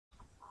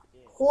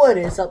What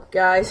is up,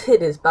 guys?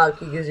 It is Bob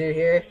Q Kazoo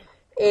here,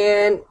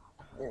 and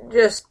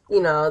just,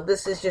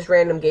 this is just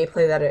random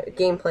gameplay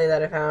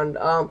that I found.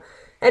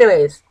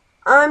 Anyways,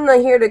 I'm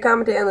not here to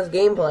commentate on this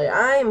gameplay.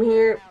 I'm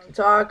here to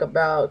talk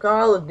about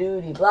Call of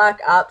Duty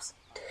Black Ops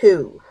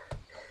 2.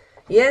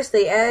 Yes,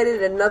 they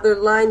added another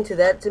line to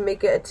that to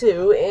make it a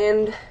 2,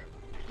 and,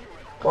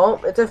 well,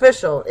 it's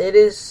official. It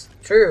is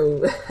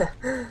true.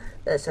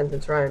 That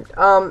sentence rhymed.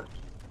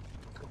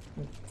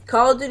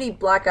 Call of Duty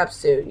Black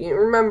Ops 2. You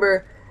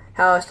remember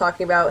how I was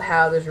talking about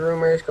how there's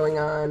rumors going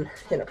on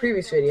in a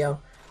previous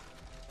video.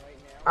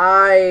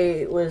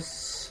 I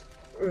was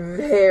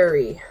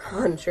very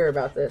unsure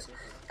about this.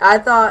 I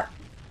thought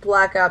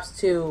Black Ops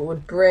 2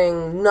 would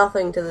bring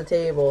nothing to the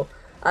table.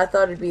 I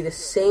thought it'd be the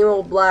same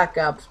old Black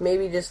Ops,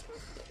 maybe just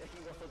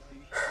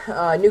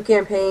a new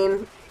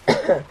campaign,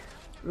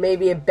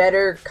 maybe a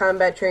better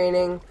combat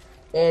training,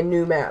 and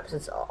new maps.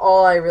 That's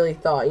all I really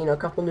thought. A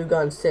couple new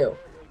guns too.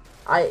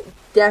 I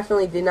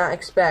definitely did not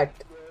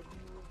expect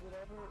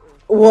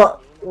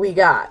what we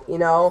got,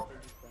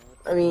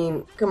 I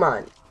mean, come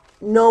on.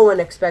 No one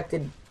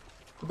expected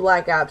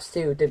Black Ops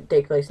 2 to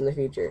take place in the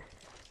future.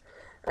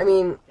 I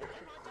mean,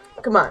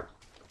 come on.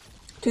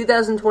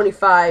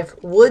 2025,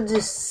 Woods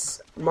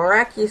is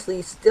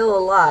miraculously still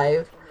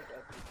alive,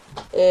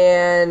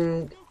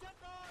 and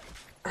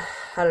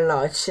I don't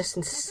know, it's just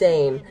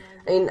insane.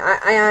 I mean,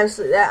 I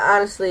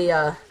honestly,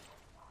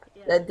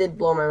 that did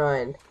blow my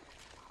mind.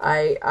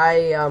 I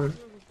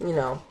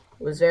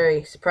was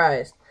very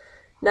surprised.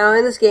 Now,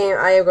 in this game,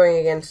 I am going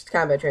against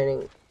combat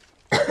training.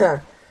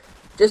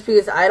 Just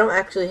because I don't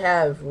actually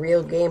have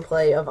real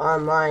gameplay of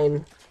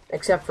online,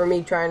 except for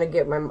me trying to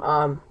get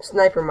my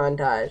sniper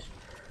montage.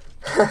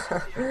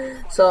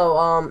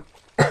 So,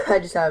 I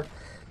just have...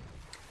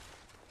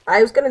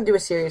 I was going to do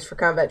a series for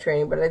combat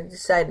training, but I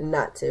decided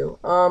not to.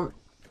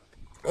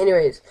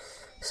 Anyways,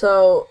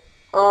 so,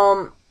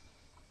 I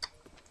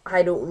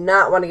do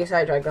not want to get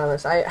sidetracked on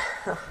this.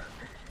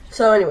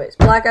 So anyways,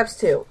 Black Ops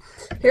 2.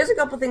 Here's a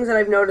couple things that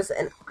I've noticed,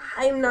 and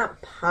I'm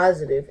not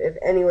positive if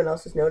anyone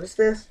else has noticed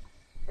this,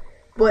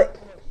 but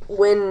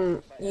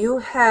when you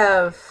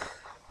have,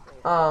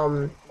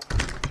 ugly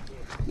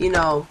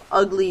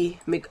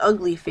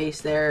McUgly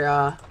face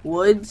there,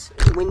 Woods,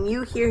 when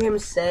you hear him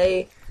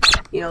say,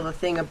 the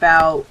thing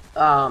about,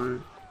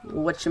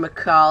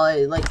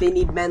 whatchamacallit, like, they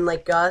need men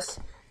like us,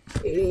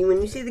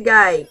 when you see the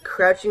guy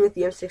crouching with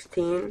the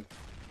M16,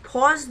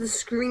 pause the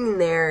screen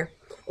there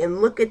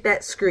and look at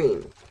that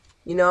screen.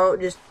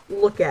 Just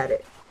look at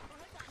it.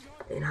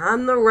 And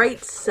on the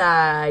right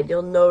side,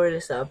 you'll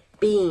notice a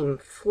beam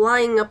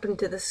flying up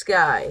into the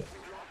sky.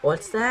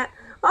 What's that?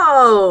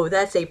 Oh,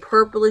 that's a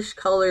purplish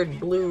colored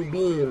blue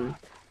beam.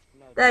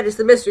 That is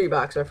the mystery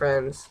box, my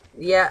friends.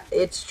 Yeah,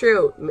 it's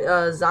true.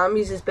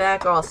 Zombies is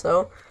back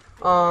also.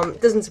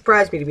 It doesn't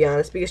surprise me, to be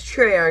honest, because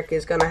Treyarch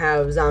is gonna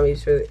have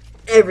zombies for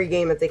every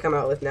game that they come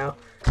out with now,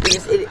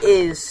 because it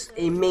is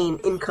a main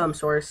income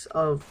source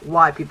of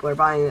why people are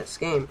buying this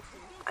game.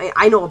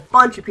 I know a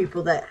bunch of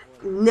people that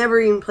never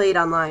even played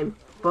online,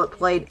 but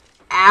played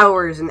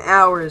hours and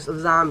hours of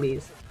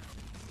zombies.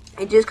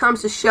 It just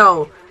comes to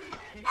show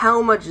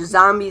how much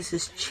zombies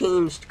has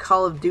changed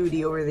Call of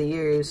Duty over the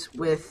years,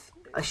 with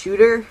a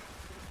shooter,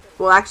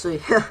 well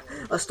actually,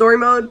 a story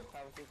mode,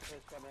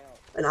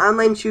 an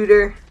online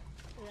shooter,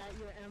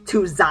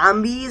 to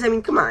zombies. I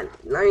mean, come on.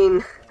 I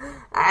mean,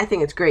 I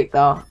think it's great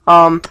though.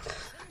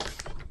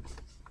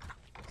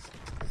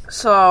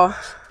 So,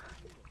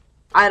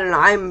 I don't know,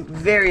 I'm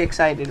very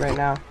excited right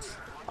now.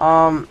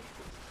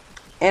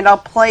 And I'll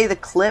play the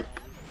clip,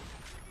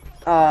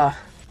 not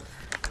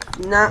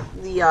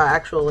the,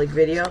 actual,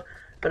 video,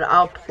 but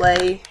I'll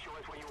play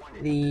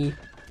the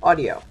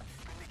audio.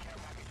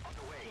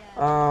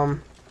 I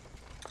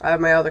have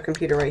my other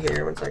computer right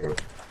here, one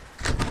second.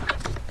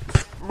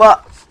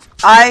 But,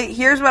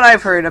 here's what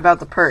I've heard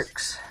about the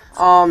perks.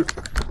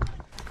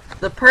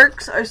 The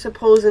perks are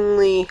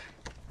supposedly,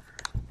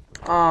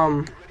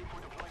 one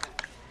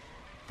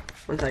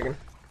second.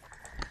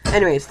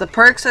 Anyways, the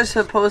perks are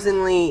supposed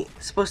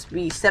to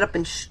be set up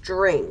in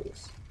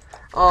strings.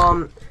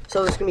 So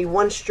there's gonna be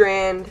one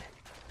strand,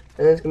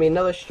 and there's gonna be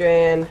another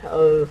strand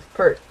of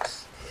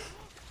perks.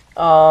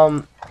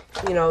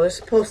 There's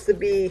supposed to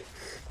be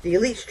the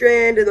elite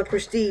strand and the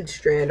prestige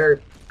strand, or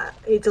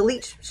it's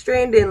elite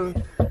strand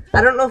and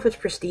I don't know if it's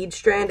prestige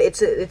strand.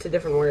 It's a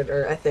different word,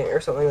 or I think, or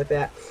something like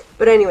that.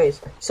 But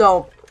anyways,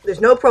 so there's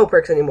no pro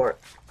perks anymore.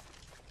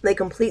 They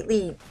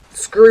completely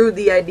screwed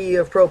the idea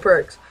of pro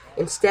perks.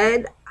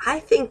 Instead, I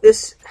think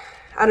this,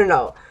 I don't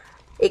know,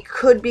 it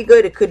could be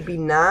good, it could be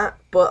not,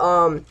 but,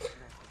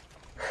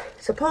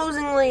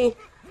 supposedly,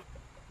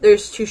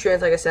 there's two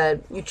strands, like I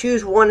said. You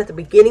choose one at the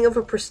beginning of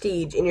a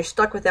prestige, and you're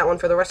stuck with that one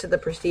for the rest of the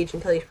prestige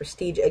until you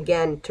prestige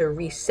again to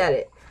reset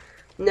it.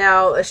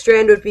 Now, a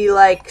strand would be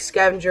like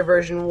Scavenger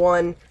version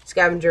 1,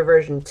 Scavenger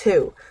version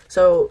 2.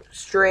 So,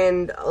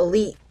 Strand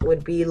Elite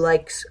would be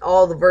like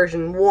all the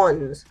version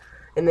 1s,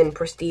 and then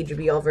Prestige would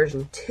be all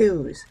version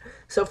 2s.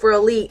 So for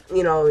Elite,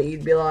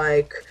 you'd be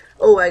like,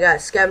 oh, I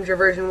got Scavenger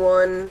version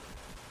 1,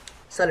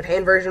 sleight of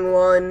hand version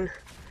 1,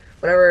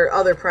 whatever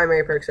other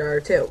primary perks there are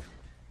too.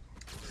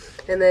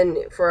 And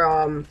then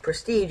for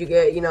prestige, you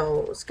get, you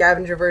know,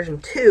 scavenger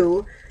version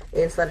 2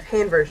 and sleight of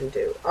hand version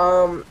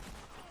 2.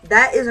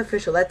 That is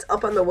official. That's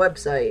up on the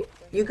website.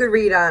 You could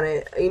read on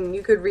it, and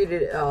you could read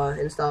it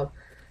and stuff.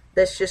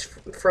 That's just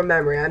from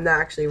memory. I'm not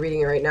actually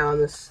reading it right now on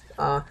this.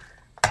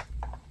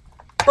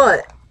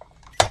 But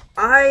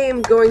I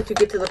am going to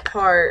get to the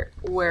part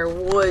where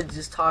Woods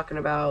is talking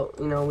about,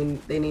 you know,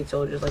 they need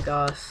soldiers like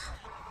us.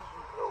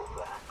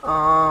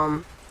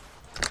 But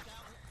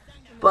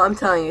I'm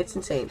telling you, it's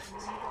insane.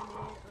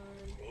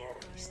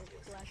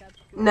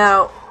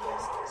 Now,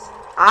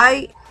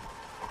 I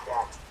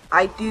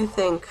do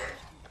think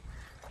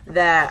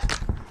that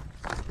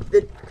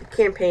the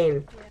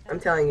campaign, I'm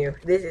telling you,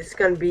 this is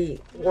going to be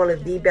one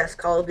of the best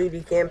Call of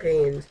Duty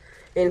campaigns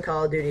in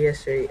Call of Duty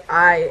history.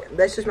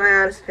 That's just my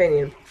honest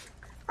opinion.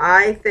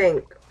 I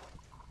think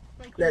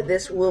that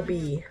this will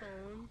be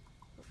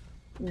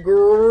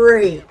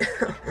great.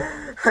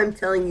 I'm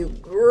telling you,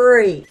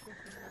 great.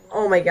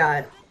 Oh my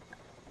god.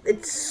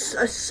 It's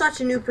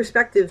such a new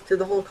perspective to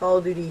the whole Call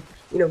of Duty,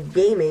 you know,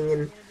 gaming,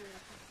 and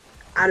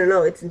I don't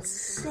know, it's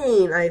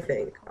insane, I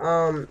think,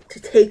 to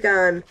take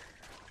on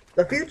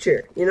the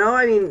future, you know?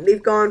 I mean,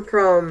 they've gone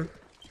from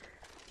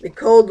the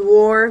Cold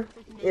War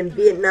and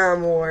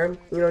Vietnam War,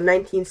 you know,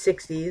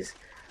 1960s,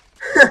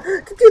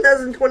 to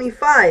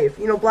 2025,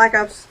 you know, Black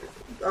Ops,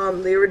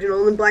 the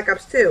original, and Black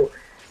Ops 2.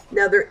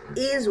 Now, there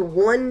is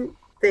one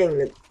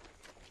thing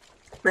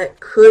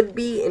that could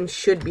be and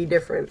should be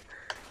different.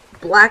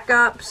 Black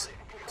Ops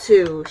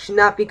 2 should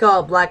not be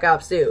called Black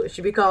Ops 2. It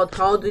should be called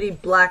Call of Duty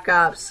Black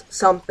Ops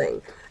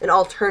something. An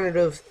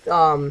alternative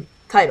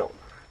title.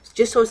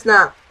 Just so it's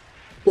not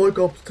Black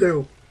Ops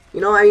 2.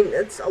 You know, I mean,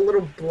 it's a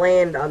little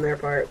bland on their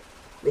part.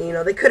 You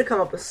know, they could have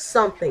come up with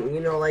something, you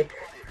know, like,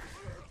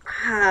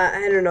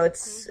 I don't know,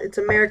 it's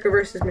America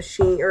versus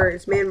Machine, or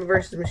it's Man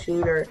versus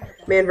Machine, or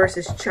Man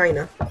versus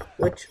China.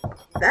 Which,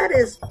 that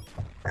is,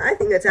 I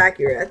think that's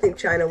accurate. I think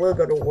China will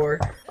go to war,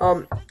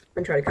 and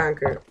try to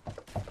conquer it.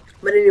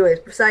 But anyways,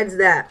 besides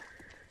that,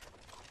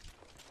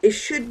 it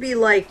should be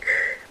like,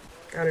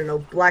 I don't know,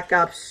 Black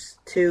Ops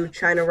 2,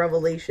 China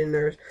Revelation,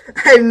 or,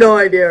 I have no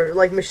idea,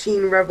 like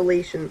Machine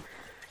Revelation,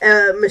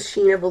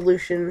 Machine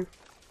Evolution,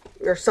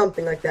 or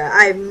something like that.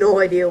 I have no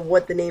idea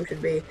what the name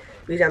should be,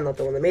 because I'm not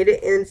the one that made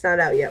it, and it's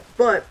not out yet.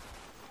 But,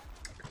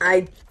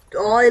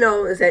 all I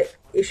know is that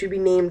it should be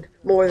named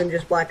more than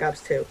just Black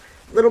Ops 2.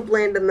 A little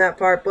bland on that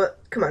part, but,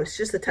 come on, it's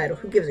just the title.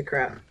 Who gives a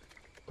crap?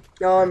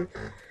 Now,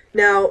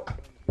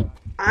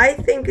 I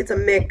think it's a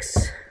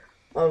mix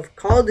of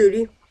Call of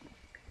Duty,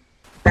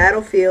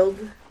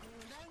 Battlefield,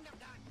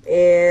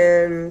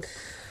 and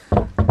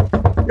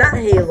not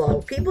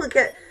Halo. People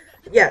get,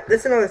 yeah,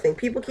 that's another thing.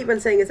 People keep on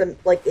saying it's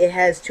like it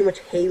has too much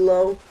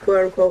Halo,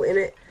 quote unquote, in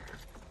it.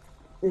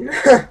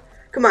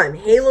 Come on,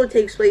 Halo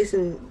takes place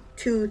in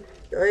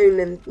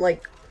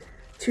like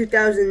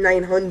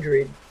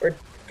 2,900 or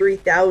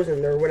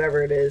 3,000 or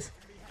whatever it is.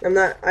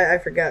 I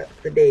forgot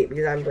the date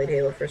because I haven't played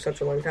Halo for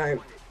such a long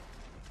time.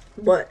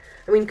 But,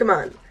 I mean, come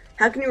on.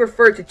 How can you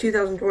refer to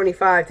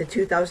 2025 to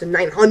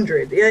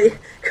 2,900? I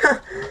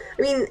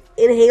mean,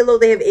 in Halo,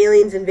 they have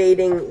aliens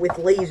invading with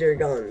laser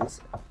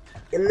guns.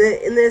 In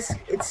this,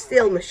 it's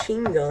still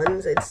machine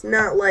guns. It's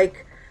not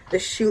like the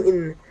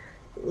shooting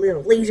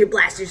little laser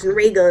blasters and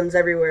ray guns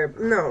everywhere.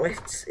 No,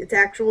 it's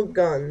actual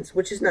guns,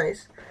 which is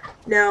nice.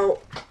 Now,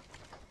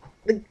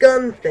 the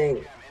gun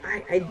thing.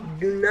 I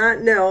do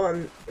not know.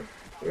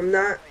 I'm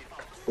not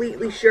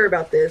completely sure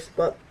about this,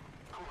 but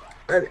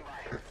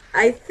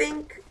I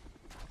think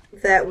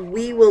that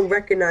we will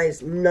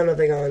recognize none of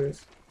the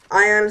guns.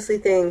 I honestly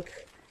think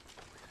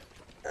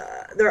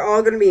they're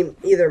all going to be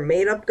either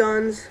made-up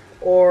guns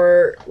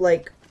or,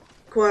 like,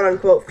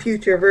 quote-unquote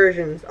future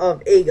versions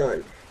of a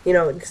gun. You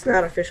know, it's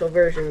not official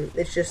version.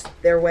 It's just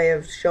their way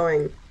of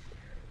showing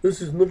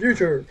this is in the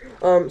future.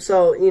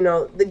 So, you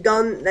know, the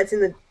gun that's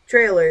in the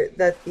trailer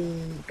that the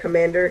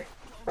commander,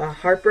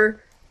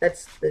 Harper,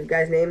 that's the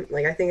guy's name,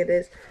 like, I think it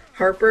is,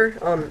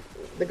 Harper,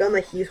 the gun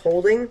that he's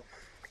holding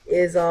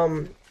is,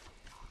 an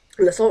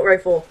assault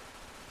rifle.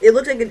 It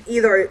looks like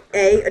either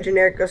A, a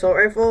generic assault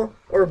rifle,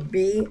 or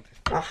B,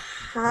 a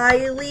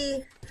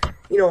highly,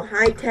 you know,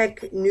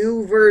 high-tech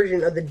new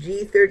version of the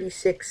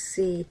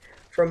G36C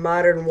from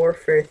Modern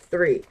Warfare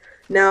 3.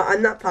 Now,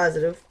 I'm not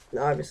positive,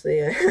 obviously.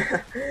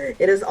 It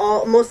is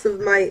all, most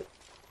of my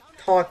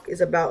talk is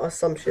about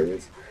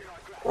assumptions.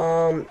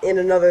 And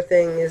another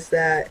thing is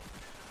that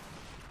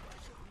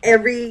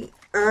every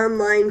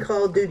online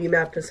Call of Duty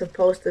map is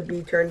supposed to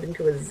be turned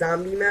into a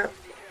zombie map.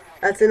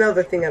 That's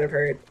another thing that I've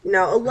heard.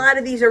 Now, a lot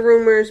of these are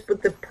rumors,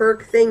 but the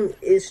perk thing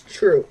is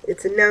true.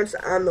 It's announced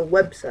on the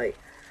website.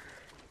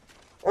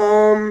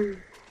 Trying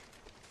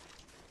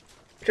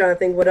to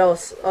think what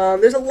else.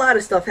 There's a lot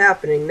of stuff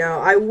happening. Now,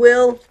 I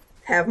will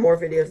have more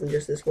videos than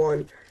just this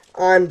one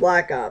on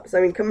Black Ops.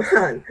 I mean, come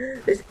on.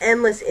 There's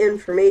endless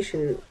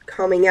information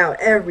coming out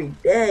every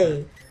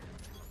day.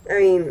 I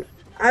mean,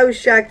 I was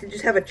shocked to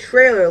just have a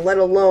trailer, let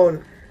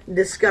alone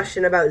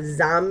discussion about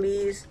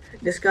zombies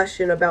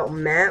discussion about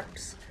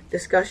maps,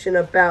 discussion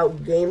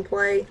about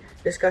gameplay,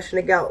 discussion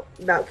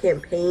about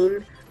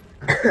campaign,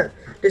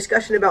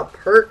 discussion about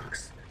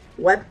perks,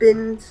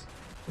 weapons,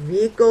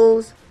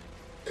 vehicles,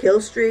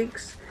 kill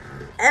streaks.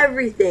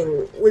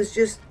 Everything was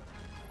just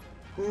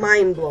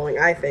mind-blowing,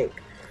 I think.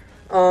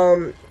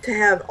 To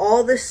have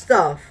all this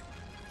stuff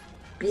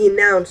be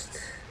announced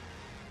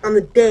on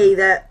the day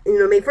that,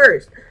 May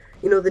 1st.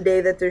 The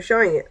day that they're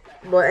showing it.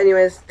 But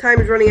anyways, time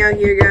is running out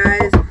here,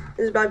 guys.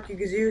 This is Bob Q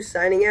Kazoo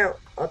signing out.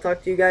 I'll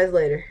talk to you guys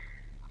later.